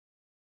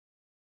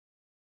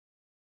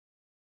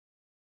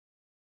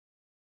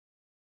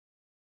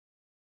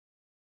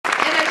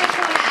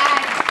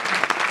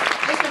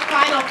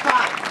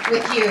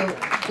with you,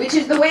 which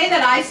is the way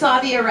that I saw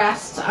the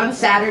arrests on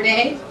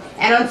Saturday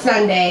and on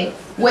Sunday,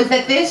 was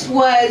that this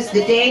was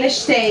the Danish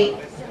state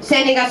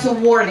sending us a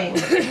warning.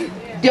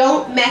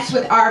 Don't mess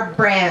with our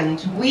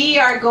brand. We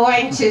are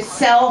going to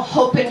sell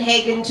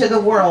Hopenhagen to the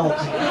world.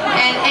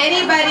 And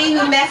anybody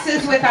who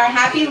messes with our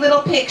happy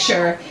little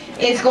picture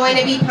is going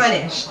to be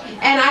punished.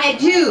 And I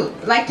do,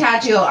 like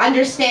Tadjil,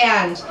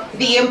 understand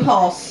the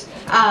impulse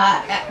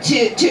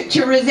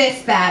to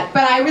resist that.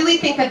 But I really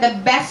think that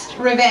the best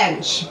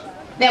revenge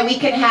that we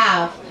can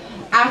have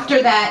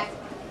after that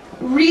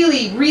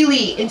really,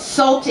 really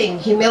insulting,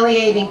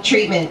 humiliating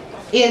treatment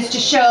is to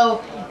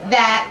show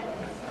that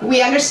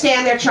we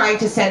understand they're trying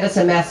to send us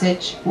a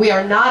message. We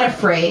are not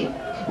afraid.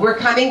 We're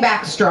coming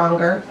back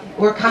stronger.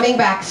 We're coming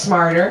back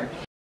smarter.